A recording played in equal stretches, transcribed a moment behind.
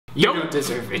You don't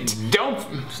deserve it. Don't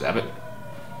stop it.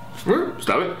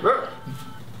 Stop it.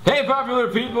 Hey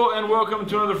popular people, and welcome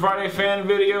to another Friday fan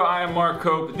video. I am Mark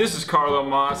Cope. This is Carlo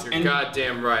Moss. You're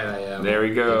goddamn right I am. There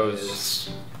he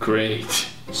goes. Great.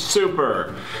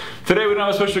 Super. Today we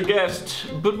don't have a special guest,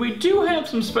 but we do have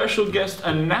some special guest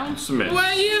announcements.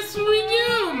 Well, yes we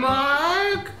do,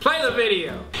 Mark. Play the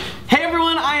video. Hey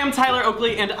everyone, I am Tyler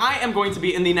Oakley, and I am going to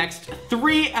be in the next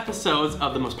 3 episodes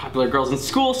of The Most Popular Girls in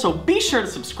School, so be sure to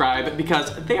subscribe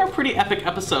because they are pretty epic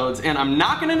episodes, and I'm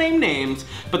not gonna name names,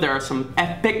 but there are some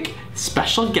epic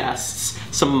special guests,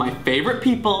 some of my favorite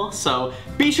people, so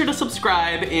be sure to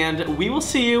subscribe, and we will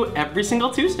see you every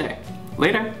single Tuesday.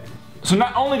 Later. So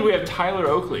not only do we have Tyler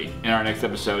Oakley in our next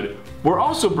episode, we're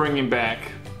also bringing back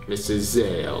Mrs.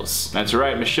 Zales. That's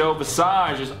right, Michelle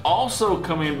Visage is also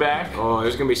coming back. Oh,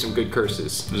 there's gonna be some good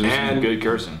curses. There's gonna be some good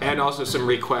cursing. And also some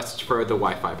requests for the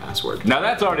Wi-Fi password. Now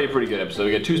that's already a pretty good episode.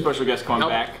 We got 2 special guests coming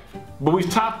back, but we've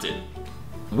topped it.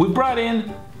 We brought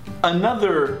in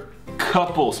another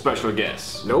couple special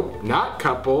guests. Nope, not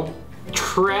couple.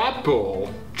 Trapple.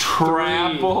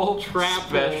 Trapple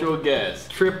special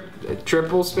guest.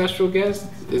 Triple special guest?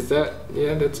 Is that,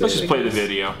 yeah, that's it. Let's just play the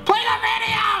video. Play the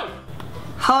video!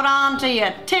 Hold on to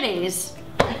your titties,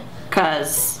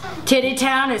 cause Titty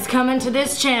Town is coming to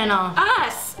this channel.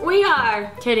 Us! We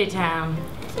are! Titty Town.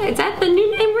 Is that the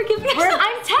new name we're giving?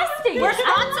 I'm testing we're it.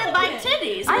 sponsored by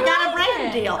Titties. We I got a like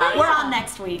brand it. deal. Oh, We're yeah. on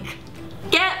next week.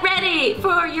 Get ready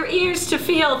for your ears to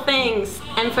feel things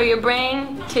and for your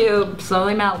brain to,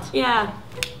 Slowly melt. yeah.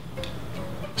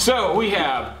 So we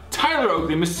have Tyler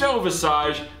Oakley, Michelle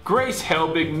Visage, Grace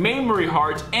Helbig, Mae Marie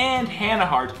Hart, and Hannah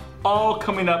Hart all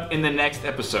coming up in the next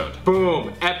episode.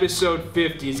 Boom, episode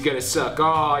 50 is gonna suck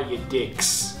all your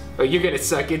dicks. Or you're gonna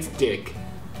suck its dick.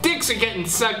 Dicks are getting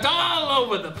sucked all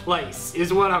over the place,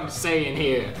 is what I'm saying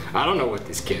here. I don't know what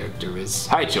this character is.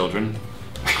 Hi children.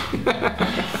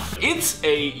 It's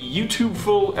a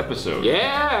YouTube-ful episode.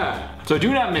 Yeah! So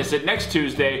do not miss it next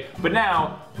Tuesday, but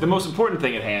now, the most important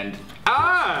thing at hand.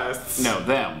 Us! No,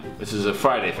 them. This is a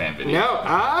Friday fan video. No,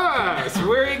 us!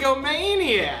 We're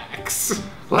egomaniacs!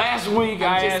 Last week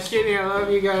I Just asked... kidding, I love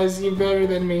you guys, you're better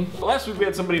than me. Last week we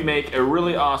had somebody make a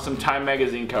really awesome Time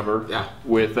magazine cover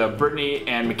with Brittany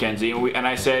and Mackenzie, and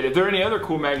I said, if there are any other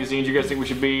cool magazines you guys think we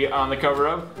should be on the cover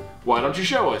of, why don't you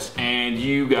show us? And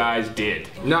you guys did.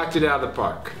 Knocked it out of the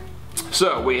park.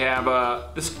 So we have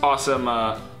this awesome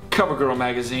CoverGirl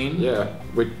magazine. Yeah,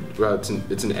 well, it's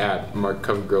an ad. Mark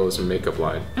CoverGirl is a makeup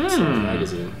line. It's not a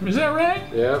magazine. Is that right?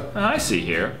 Yep. I see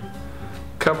here.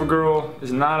 CoverGirl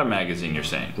is not a magazine, you're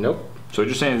saying? Nope. So what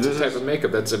you're saying is this type of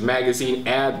makeup, that's a magazine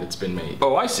ad that's been made.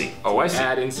 Oh, I see. Oh, I see.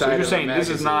 Ad inside so you're of saying a this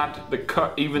is not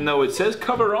the even though it says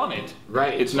cover on it.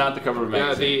 Right. It's not the cover of a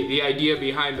magazine. Yeah, the idea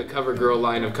behind the CoverGirl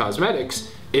line of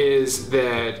cosmetics is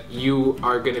that you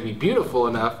are going to be beautiful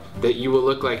enough that you will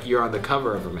look like you're on the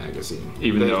cover of a magazine.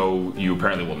 Even though you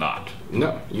apparently will not.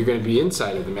 No, you're going to be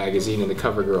inside of the magazine in the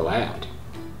CoverGirl ad.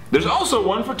 There's also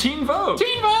one for Teen Vogue.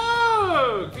 Teen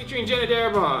Vogue! Featuring Jenna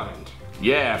Darabont.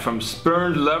 Yeah, from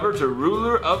spurned lover to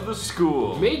ruler of the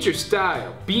school. Major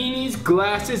style, beanies,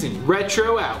 glasses, and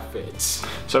retro outfits.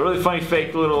 So really funny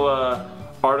fake little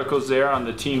articles there on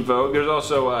the Teen Vogue. There's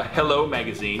also Hello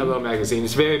magazine. Hello magazine.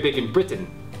 It's very big in Britain.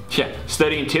 Yeah,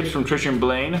 studying tips from Trish and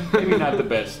Blaine. Maybe not the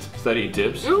best studying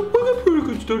tips. Well, they're pretty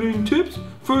good studying tips.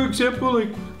 For example,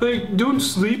 like don't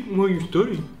sleep while you're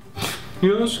studying.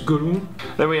 Yeah, that's a good one.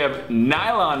 Then we have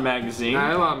Nylon magazine.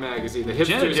 Nylon magazine. The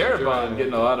hipsters. Jenna Darabont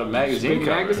getting a lot of magazine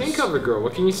covers. Magazine cover girl.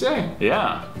 What can you say?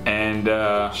 Yeah,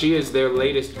 and she is their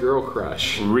latest girl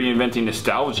crush. Reinventing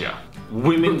nostalgia.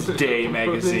 Women's Day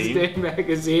magazine. Women's Day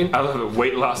magazine. I love it.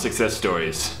 Weight loss success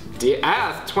stories.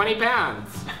 20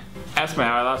 pounds. Ask me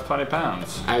how I lost 20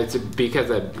 pounds. It's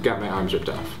because I got my arms ripped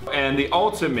off. And the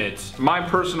ultimate, my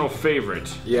personal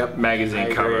favorite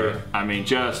magazine cover. I mean,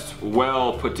 just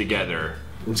well put together.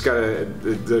 It's got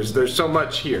there's so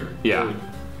much here. Yeah.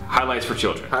 Highlights for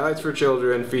children. Highlights for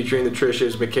children featuring the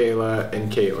Trishas, Michaela, and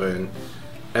Caitlin.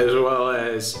 As well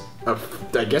as,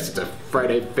 I guess it's a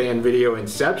Friday fan video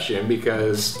inception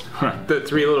because the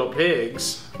 3 little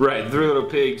pigs. Right, the 3 little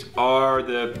pigs are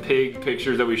the pig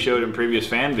pictures that we showed in previous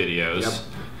fan videos.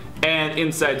 Yep. And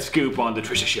inside scoop on the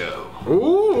Trisha Show.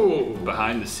 Ooh!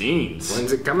 Behind the scenes.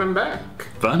 When's it coming back?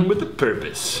 Fun with a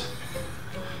purpose.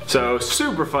 So,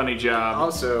 super funny job.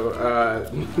 Also,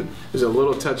 there's a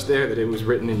little touch there that it was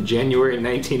written in January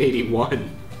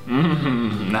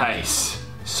 1981. Nice.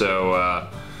 So,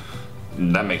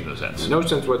 That makes no sense. No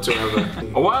sense whatsoever.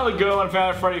 A while ago on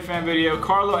Found Friday fan video,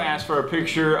 Carlo asked for a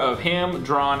picture of him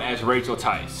drawn as Rachel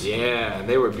Tice. Yeah,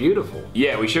 they were beautiful.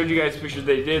 Yeah, we showed you guys the pictures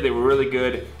they did. They were really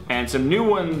good. And some new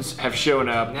ones have shown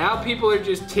up. Now people are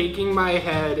just taking my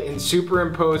head and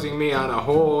superimposing me on a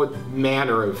whole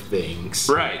manner of things.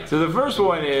 Right. So the first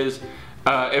one is,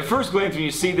 at first glance when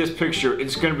you see this picture,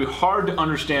 it's going to be hard to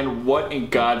understand what in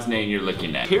God's name you're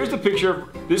looking at. Here's the picture.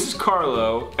 This is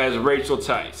Carlo as Rachel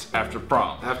Tice after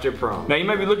prom. After prom. Now you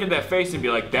might be looking at that face and be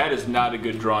like, that is not a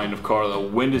good drawing of Carlo.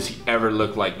 When does he ever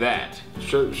look like that?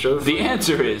 The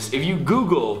answer is, if you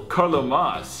Google Carlo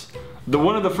Mas,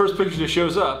 one of the first pictures that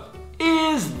shows up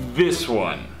is this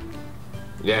one.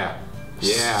 Yeah.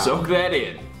 Yeah. Soak that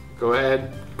in. Go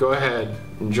ahead. Go ahead.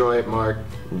 Enjoy it, Mark.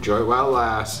 Enjoy it while it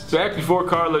lasts. Back before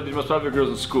Carlo did Most Popular Girls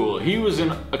in School, he was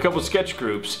in a couple sketch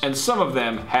groups, and some of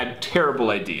them had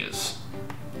terrible ideas.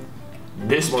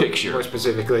 This picture. More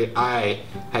specifically, I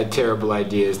had terrible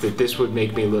ideas that this would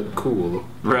make me look cool.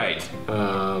 Right.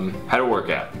 How'd it work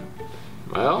out?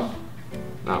 Well,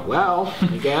 not well,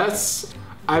 I guess.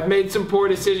 I've made some poor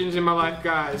decisions in my life,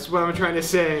 guys. What I'm trying to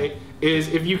say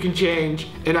is if you can change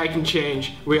and I can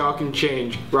change, we all can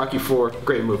change. Rocky IV,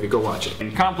 great movie, go watch it.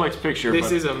 And complex picture.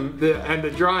 This is and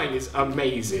the drawing is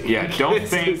amazing. Yeah, don't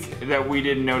think that we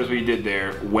didn't notice what you did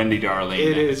there, Wendy darling.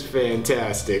 It is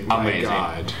fantastic, my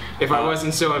God. If I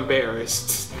wasn't so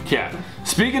embarrassed. Yeah,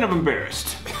 speaking of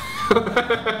embarrassed.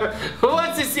 Who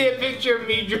wants to see a picture of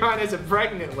me drawn as a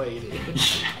pregnant lady?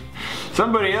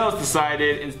 Somebody else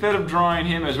decided, instead of drawing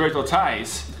him as Rachel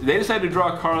Tice, they decided to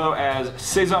draw Carlo as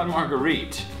Cezanne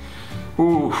Marguerite.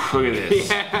 Ooh, look at this.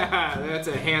 Yeah, that's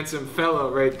a handsome fellow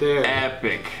right there.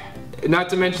 Epic. Not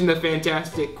to mention the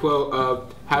fantastic quote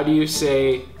of, how do you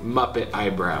say Muppet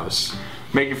eyebrows?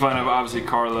 Making fun of, obviously,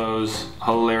 Carlo's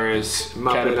hilarious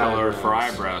Muppet caterpillar eyebrows. for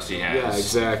eyebrows he has. Yeah,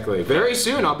 exactly. Very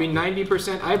soon, I'll be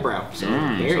 90% eyebrow. So,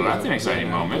 so that's an exciting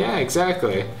moment. Yeah,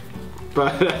 exactly.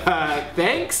 But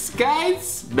thanks,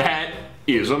 guys. That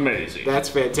is amazing. That's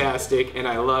fantastic, and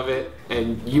I love it,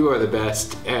 and you are the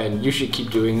best, and you should keep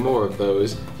doing more of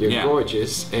those. You're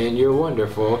gorgeous, and you're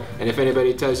wonderful, and if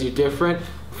anybody tells you different,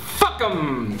 fuck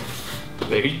them!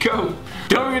 There you go.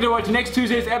 Don't forget to watch next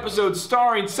Tuesday's episode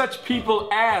starring such people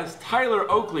as Tyler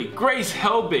Oakley, Grace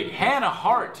Helbig, Hannah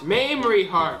Hart, Mamrie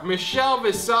Hart, Michelle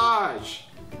Visage.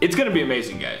 It's gonna be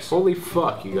amazing, guys. Holy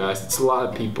fuck, you guys. It's a lot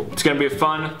of people. It's gonna be a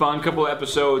fun couple of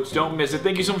episodes. Don't miss it.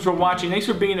 Thank you so much for watching. Thanks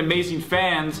for being amazing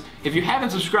fans. If you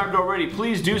haven't subscribed already,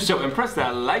 please do so and press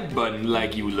that like button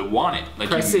like you want it, like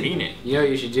press you mean it. You know what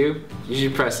you should do? You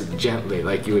should press it gently,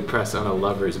 like you would press on a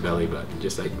lover's belly button.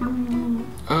 Just like...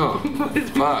 Oh,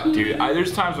 fuck, dude.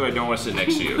 There's times when I don't want to sit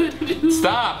next to you.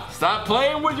 Stop! Stop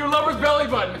playing with your lover's belly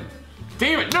button!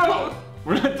 Damn it, no!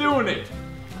 We're not doing it.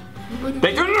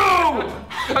 Thank you. No!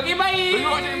 Okay, bye! Thank you for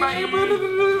watching, bye!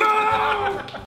 No!